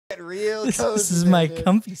Real This is my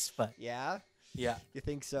comfy spot. Yeah? Yeah. You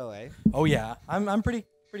think so, eh? Oh yeah. I'm pretty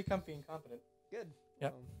comfy and confident. Good.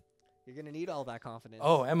 Yep. You're going to need all that confidence.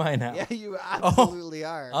 Oh, am I now? Yeah, you absolutely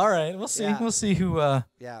are. All right. We'll see. Yeah. We'll see who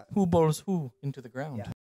bowls who into the ground.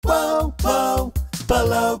 Yeah. Whoa, whoa,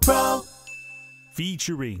 Below Pro.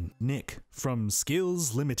 Featuring Nick from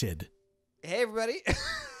Skills Limited. Hey, everybody.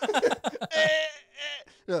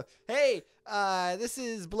 Hey, this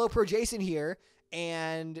is Below Pro Jason here,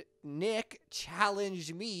 and Nick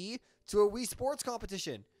challenged me to a Wii Sports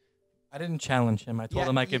competition. I didn't challenge him. I told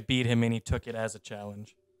him I could beat him, and he took it as a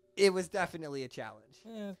challenge. It was definitely a challenge.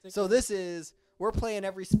 Yeah, So we're playing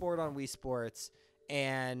every sport on Wii Sports,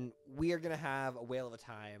 and we are going to have a whale of a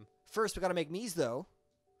time. First, we got to make Mii's, though.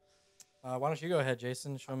 Why don't you go ahead,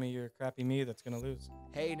 Jason? Show me your crappy Mii that's going to lose.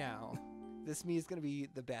 Hey, now. This Mii is going to be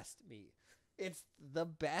the best Mii. It's the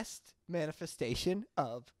best manifestation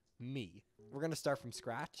of me. We're going to start from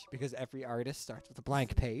scratch because every artist starts with a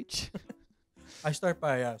blank page. I start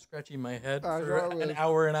by scratching my head for really. an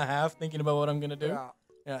hour and a half thinking about what I'm going to do. Yeah.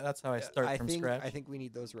 Yeah, that's how I start from scratch. I think we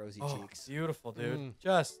need those rosy cheeks. Beautiful, dude. Mm.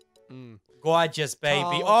 Just gorgeous,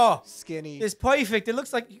 baby. Tall, skinny. It's perfect. It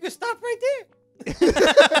looks like you can stop right there.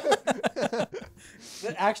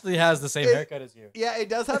 It actually has the same haircut as you. Yeah, it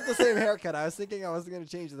does have the same haircut. I was thinking I wasn't going to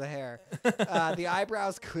change the hair. The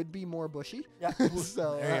eyebrows could be more bushy. Yeah.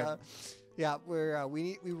 So yeah, we're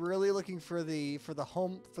really looking for the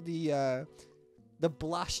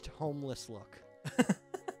blushed homeless look.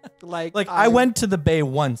 Like I went to the Bay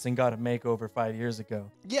once and got a makeover 5 years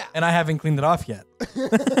ago. Yeah. And I haven't cleaned it off yet.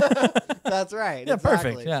 That's right. Yeah,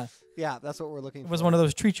 exactly. perfect. Yeah. Yeah, that's what we're looking for. It was one of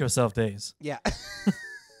those treat yourself days. Yeah.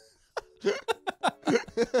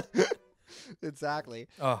 Exactly.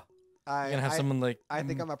 Oh. You're going to have someone like... I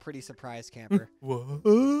think I'm a pretty surprised camper.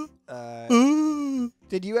 What?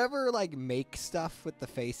 Did you ever make stuff with the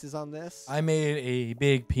faces on this? I made a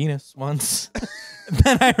big penis once.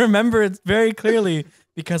 And I remember it very clearly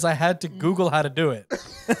because I had to Google how to do it.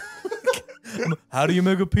 How do you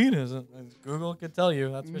make a penis? And Google could tell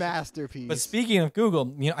you. That's masterpiece. But speaking of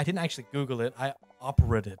Google, I didn't actually Google it. I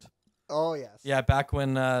operated. Oh, yes. Yeah, back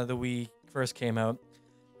when the Wii first came out,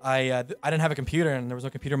 I didn't have a computer and there was no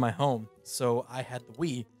computer in my home. So I had the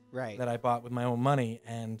Wii that I bought with my own money,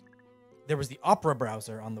 and there was the Opera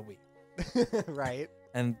browser on the Wii. Right.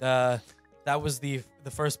 And that was the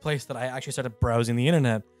first place that I actually started browsing the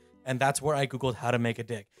internet, and that's where I Googled how to make a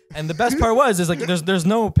dick. And the best part was there's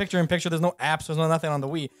no picture-in-picture, there's no apps, there's no nothing on the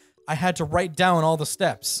Wii. I had to write down all the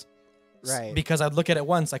steps. Right. Because I'd look at it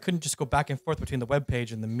once. I couldn't just go back and forth between the web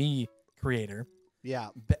page and the Mii creator. Yeah.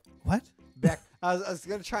 What? Beck. I was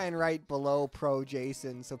going to try and write Below Pro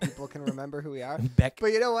Jason so people can remember who we are. Beck.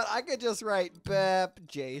 But you know what? I could just write Bep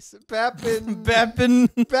Jason. Beppin.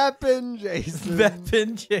 Jason.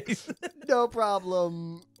 Beppin Jason. No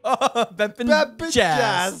problem. Oh, Beppin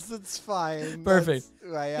Jazz. It's fine. Perfect.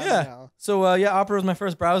 That's who I am yeah. now. So, Opera was my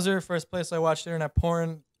first browser, first place I watched internet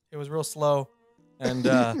porn. It was real slow. And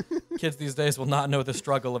kids these days will not know the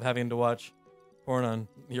struggle of having to watch porn on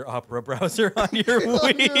your Opera browser on your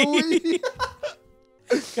Wii.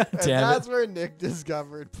 God damn it. That's where Nick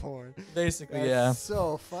discovered porn. Basically, that's yeah.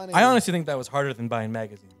 So funny. I honestly think that was harder than buying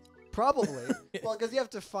magazines. Probably. Well, because you have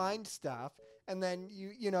to find stuff, and then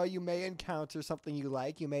you may encounter something you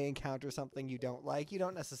like. You may encounter something you don't like. You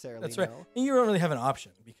don't necessarily That's know. right. And you don't really have an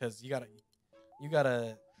option because you gotta.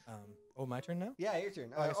 Oh, my turn now? Yeah, your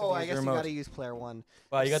turn. I guess you gotta use player one.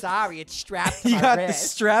 Wow, Sorry, it's strapped to you my got wrist. the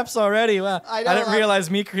straps already. Wow. I know, I didn't realize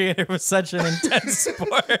Mii-Creator was such an intense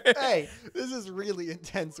sport. Hey, this is really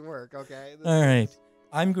intense work, okay? All right.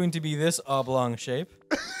 I'm going to be this oblong shape.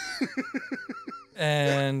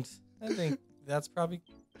 And I think that's probably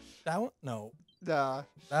that one? No. That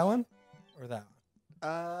one? Or that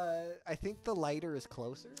one? I think the lighter is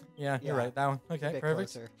closer. Yeah, you're right. That one. Okay,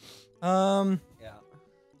 perfect. Closer. Yeah.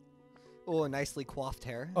 Oh, nicely coiffed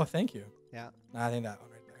hair. Oh, thank you. Yeah. I think that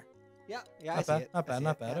one right there. Yeah, I see it. Not bad.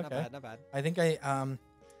 Yeah, Okay. Not bad. I think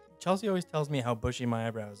Chelsea always tells me how bushy my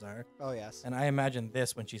eyebrows are. Oh, yes. And I imagine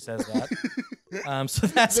this when she says that. So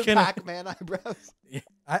that's the gonna Pac-Man eyebrows. Yeah,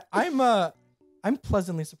 I'm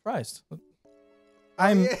pleasantly surprised.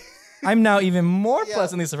 I'm now even more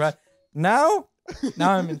pleasantly surprised. Now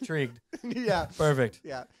I'm intrigued. Yeah. Perfect.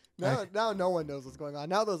 Yeah. Now no one knows what's going on.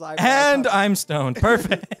 Now those eyebrows. And I'm stoned.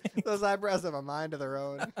 Perfect. Those eyebrows have a mind of their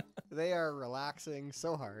own. They are relaxing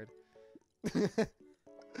so hard.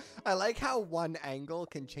 I like how one angle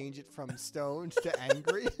can change it from stoned to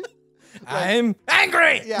angry. I'm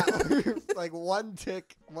angry. Yeah. Like one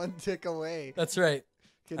tick away. That's right.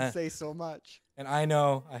 Can say so much. And I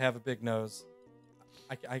know I have a big nose.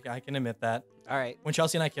 I can admit that. All right. When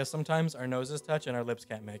Chelsea and I kiss sometimes, our noses touch and our lips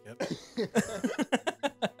can't make it.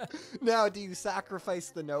 Now, do you sacrifice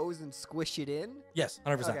the nose and squish it in? Yes,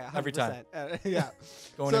 100%. Okay, 100%. Every time. Yeah.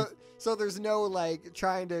 Going in. So there's no like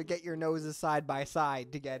trying to get your noses side by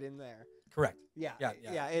side to get in there. Correct. Yeah.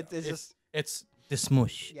 Yeah. It's just It's the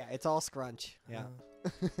smush. yeah. It's all scrunch. Yeah.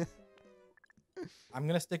 I'm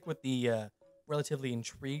going to stick with the relatively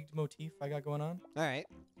intrigued motif I got going on. All right.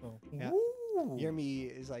 So, Yeah. Ooh. Your me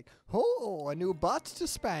is like, oh, a new butt to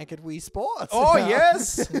spank at Wii Sports. Oh,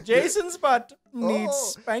 yes. Jason's butt needs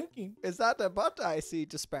Oh. spanking. Is that the butt I see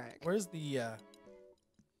to spank? Where's the... Here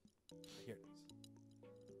it is.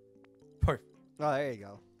 Perfect. Oh, there you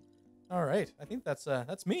go. All right. I think that's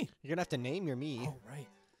me. You're gonna have to name your me All right.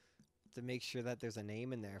 to make sure that there's a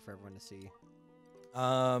name in there for everyone to see.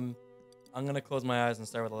 I'm going to close my eyes and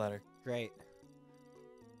start with a letter. Great.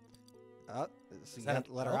 Oh, so you that got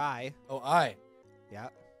an letter L? I. Oh, I. Yeah.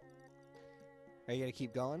 Are you gonna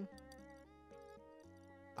keep going?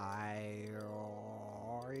 I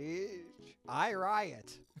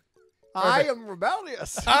riot. I am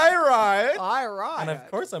rebellious. I ride. I riot. And of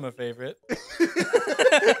course I'm a favorite.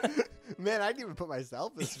 Man, I didn't even put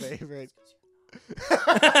myself as favorite.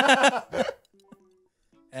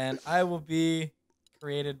 And I will be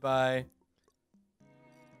created by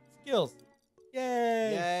Skills.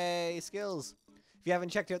 Yay. Yay, skills. If you haven't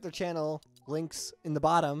checked out their channel, links in the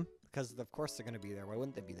bottom, because of course they're going to be there. Why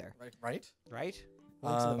wouldn't they be there? Right? Right?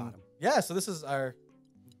 Links in the bottom. Yeah, so this is our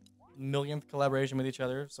millionth collaboration with each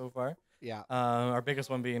other so far. Yeah. Our biggest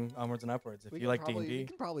one being Onwards and Upwards. If We you can like probably- D&D, we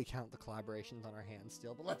can probably count the collaborations on our hands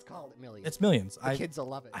still, but let's call it millions. it's millions. The kids will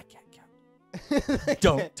love it. I can't count. They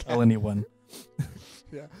Don't can't tell count. anyone.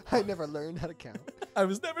 Yeah. I never learned how to count. I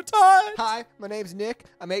was never taught. Hi, my name's Nick.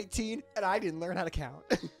 I'm 18, and I didn't learn how to count.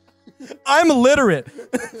 I'm illiterate.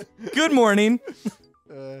 Good morning.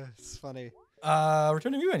 It's funny.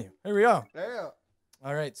 Return to view menu. Here we go. There you go.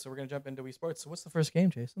 All right, so we're going to jump into Wii Sports. So what's the first game,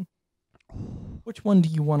 Jason? Which one do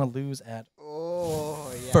you want to lose at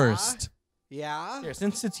Oh, yeah. first? Yeah. Here,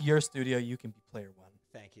 since it's your studio, you can be player one.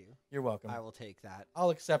 Thank you. You're welcome. I will take that. I'll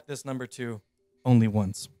accept this number 2 only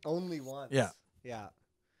once. Only once. Yeah. Yeah.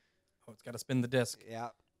 Oh, it's got to spin the disc. Yeah.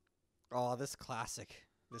 Oh, this classic.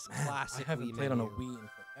 This Man, classic. I haven't Wii played on a menu. Wii in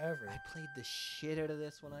forever. I played the shit out of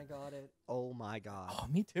this when I got it. Oh my god. Oh,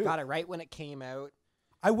 me too. Got it right when it came out.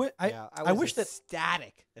 I I wish that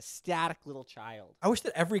a static little child. I wish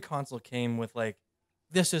that every console came with like,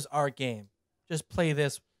 this is our game. Just play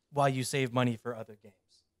this while you save money for other games.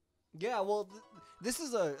 Yeah, well, this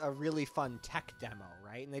is a really fun tech demo,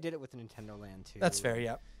 right? And they did it with Nintendo Land too. That's fair,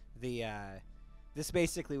 yeah. The this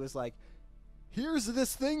basically was like, here's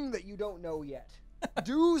this thing that you don't know yet.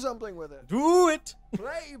 Do something with it. Do it.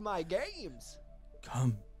 Play my games.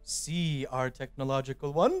 Come see our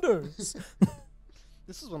technological wonders.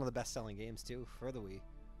 This is one of the best-selling games too for the Wii.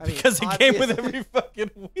 I Because it came with obviously- every fucking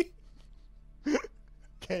Wii.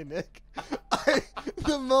 Okay, Nick.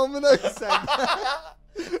 The moment I said that,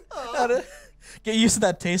 Gotta get used to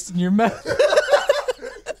that taste in your mouth.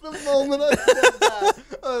 the moment I said that,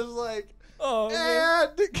 I was like, Oh, man.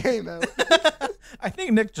 and it came out. I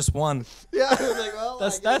think Nick just won. Yeah, I was like, well,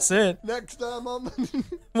 That's it. next time I'm.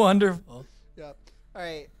 Wonderful. Yeah. All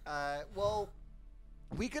right. Well,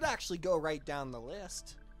 we could actually go right down the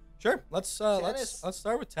list. Sure. Let's Tennis. let's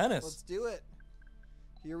start with tennis. Let's do it.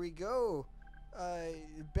 Here we go.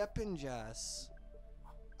 Beppinjas.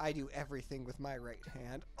 I do everything with my right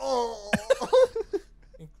hand. Oh.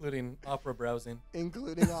 Including opera browsing.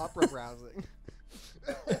 Including opera browsing.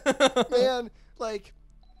 Man, like,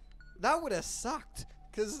 that would have sucked.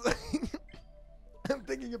 Because I'm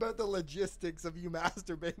thinking about the logistics of you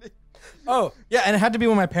masturbating. Oh, yeah, and it had to be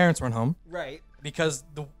when my parents weren't home Right. because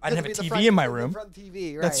I didn't have a It'd be TV the in my the room. front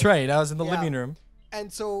TV, right. That's right. I was in the Yeah. living room. And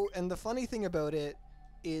the funny thing about it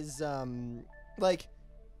is, like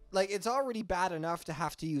it's already bad enough to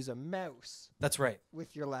have to use a mouse That's right.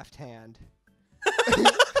 with your left hand.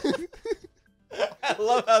 I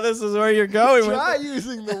love how this is where you're going with Try it.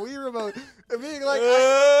 using the Wii remote and being like,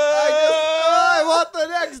 I want the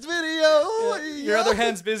next video. Yeah, your other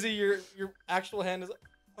hand's busy. Your actual hand is like,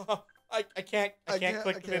 oh, I can't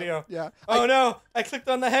click the video. Yeah. Oh no, I clicked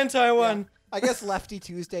on the hentai one. I guess Lefty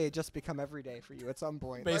Tuesday had just become every day for you at some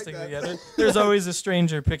point. like Basically, that. yeah. There's always a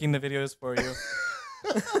stranger picking the videos for you.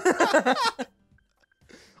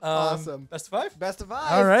 Awesome. Best of 5? Best of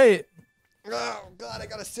 5. All right. Oh God, I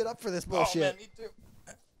gotta sit up for this Oh, bullshit. man, me too.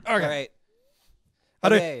 All Okay. right. How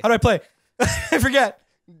do I play? I forget.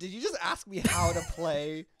 Did you just ask me how to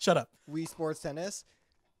play Shut up. Wii Sports Tennis?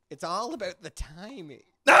 It's all about the timing.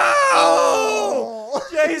 No! Oh!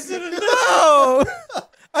 Jason, no!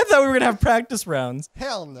 I thought we were going to have practice rounds.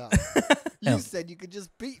 Hell no. Hell. You said you could just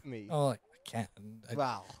beat me. Oh, I can't.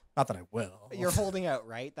 Wow. Not that I will. You're holding out,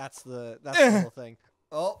 right? That's the whole thing.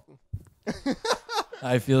 Oh.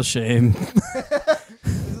 I feel shame.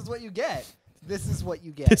 This is what you get. This is what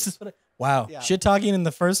you get. This is what I, wow. Yeah. Shit talking in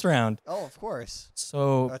the first round. Oh, of course.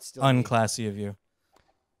 So That's still me. unclassy of you.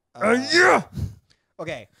 Yeah.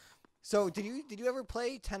 Okay. So did you ever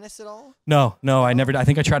play tennis at all? No, I never did. I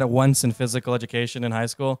think I tried it once in physical education in high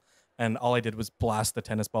school, and all I did was blast the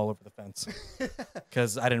tennis ball over the fence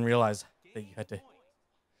because I didn't realize that you had to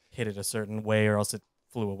hit it a certain way or else it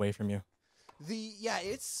flew away from you.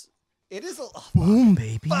 It is a Boom,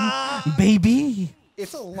 baby. Fuck. Baby.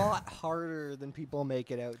 It's a lot harder than people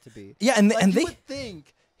make it out to be. Yeah, and Like, and you they would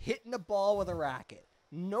think hitting a ball with a racket,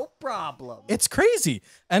 no problem. it's crazy.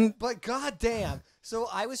 And But goddamn, so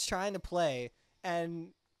I was trying to play, and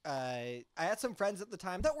I had some friends at the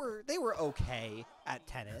time that were okay at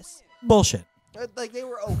tennis. bullshit. Like they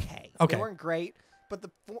were okay. Okay. They weren't great, but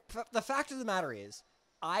the fact of the matter is,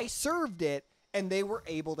 I served it, and they were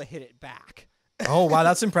able to hit it back. Oh, wow,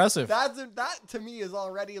 that's impressive. That to me is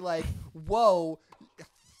already like, whoa,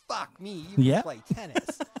 fuck me, you Yeah. can play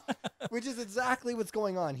tennis, which is exactly what's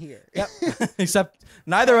going on here. Yep. Except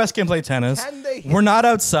neither of us can play tennis. Can they hit We're not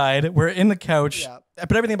outside. We're in the couch. Yeah.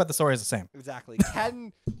 But everything about the story is the same. Exactly.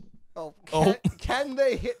 Oh. Can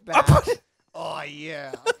they hit back? Oh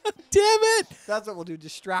yeah. Damn it. That's what we'll do.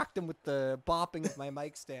 Distract them with the bopping of my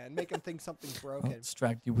mic stand. Make them think something's I'll broken.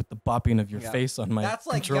 distract you with the bopping of your Yeah. face on my That's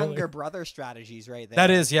like controller. younger brother strategies right there. That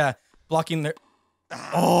is, yeah. Blocking their...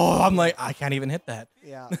 Oh, I'm like, I can't even hit that.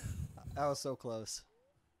 Yeah. That was so close.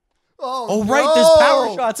 Oh, Oh, right, there's power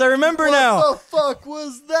no! shots. I remember What now. the fuck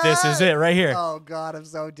was that? This is it right here. Oh god, I'm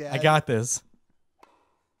so dead. I got this.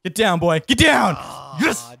 Get down, boy. Get down. Oh,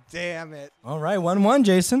 Yes. damn it. All right, 1-1,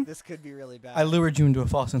 Jason. This could be really bad. I lured you into a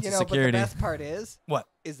false sense you of know, security. but the best part is What?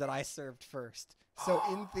 that I served first. So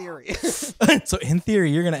in theory. So in theory,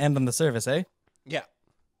 you're going to end on the service, eh? Yeah.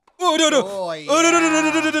 Oh, no, no. Oh, Oh, no, no, no, no,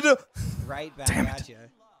 no, no, no, no. Right back Damn at you.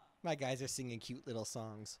 My guys are singing cute little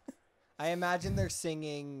songs. I imagine they're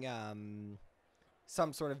singing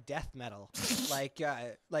some sort of death metal, like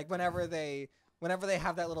whenever they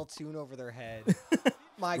have that little tune over their head.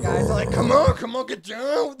 My guys are like, come on, get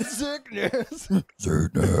down with the sickness.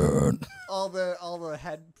 all the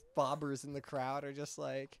head bobbers in the crowd are just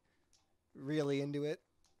like really into it.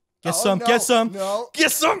 Get Oh, some, no, get some. No.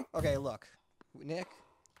 Get some. Okay, look, Nick.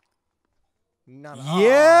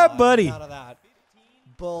 Yeah, buddy. None of that.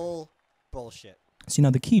 Bullshit. See,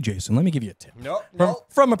 now the key, Jason, let me give you a tip. Nope.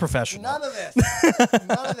 From a professional. None of this.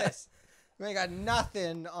 None of this. We ain't got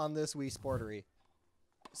nothing on this Wii Sportery.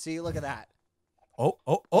 See, look at that. Oh.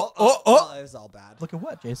 It was all bad. Look at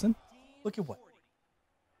what, Jason? Look at what?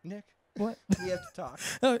 Nick, What? we have to talk.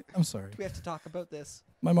 I'm sorry. We have to talk about this.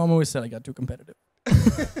 My mom always said I got too competitive.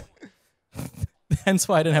 Hence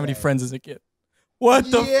why I didn't have any friends as a kid. What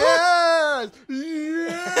the Yes!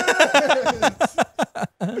 Yes!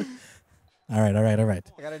 All right. I gotta All right.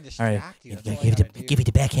 distract you. You That's all I give gotta do. it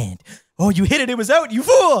the backhand. Oh, you hit it. It was out, you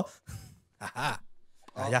fool. Ha-ha.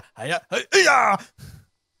 Hiya.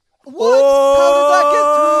 What?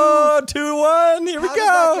 How did that get through? 2-1. Here we How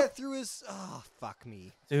go. did that get through his... Oh, fuck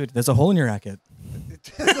me. Dude, there's a hole in your racket.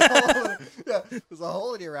 There's a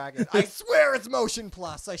hole in your racket. I swear it's Motion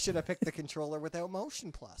Plus. I should have picked the controller without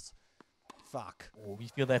Motion Plus. Fuck. Oh, you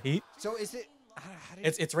feel that heat? So is it... How do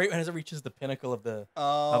you... It's right as it reaches the pinnacle of the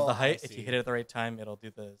Oh, height. I If you see. hit it at the right time, it'll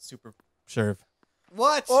do the super serve.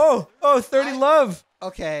 What? Oh, 30 love.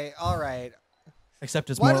 Okay, all right. Except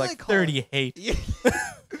it's Why more do they like call it- 30 hate.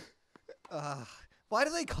 Why do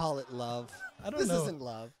they call it love? I don't This know. isn't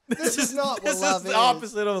love. This is not what this love is is. the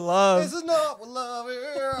opposite of love. This is not what love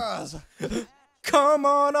is. Come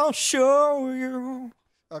on, I'll show you.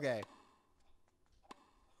 Okay.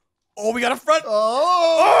 Oh, we got a front.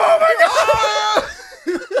 Oh my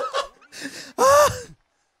god!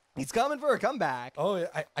 He's coming for a comeback. Oh,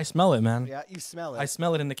 I smell it, man. Yeah, you smell it. I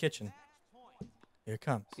smell it in the kitchen. Here it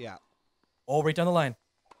comes. Yeah. Oh, right down the line.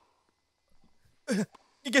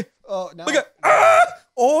 Oh no. Look at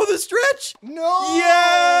oh, the stretch. No.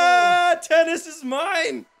 Yeah, tennis is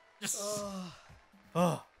mine. Yes.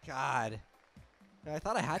 Oh, God. I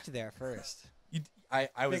thought I had you there first I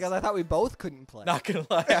was because I thought we both couldn't play. not gonna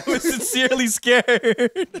lie. I was sincerely scared.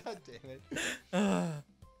 God damn it.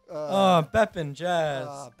 Oh, Beppin' Jazz.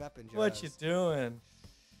 Beppin' Jazz. What you doing?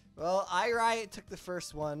 Well, Riot took the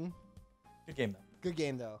first one. Good game, though. Good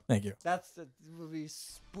game though. Thank you. That's the movie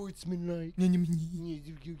sportsmanlike.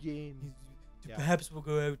 Good game. Yeah. Perhaps we'll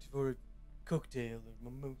go out for cocktail of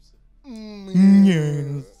mimosa. Mm,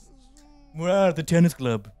 Yes. We're at the tennis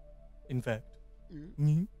club, in fact.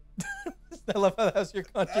 I love how that was your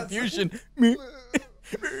contribution.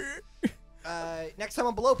 Next time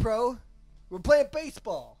on Below Pro, we're playing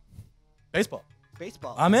baseball. Baseball.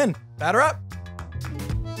 Baseball. I'm in. Batter up.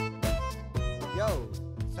 Yo,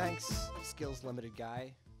 thanks, Skills Limited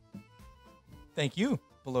guy. Thank you,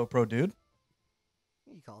 Below Pro dude.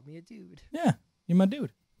 You called me a dude. Yeah, you're my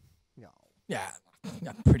dude. No. Yeah,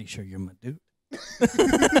 I'm pretty sure you're my dude.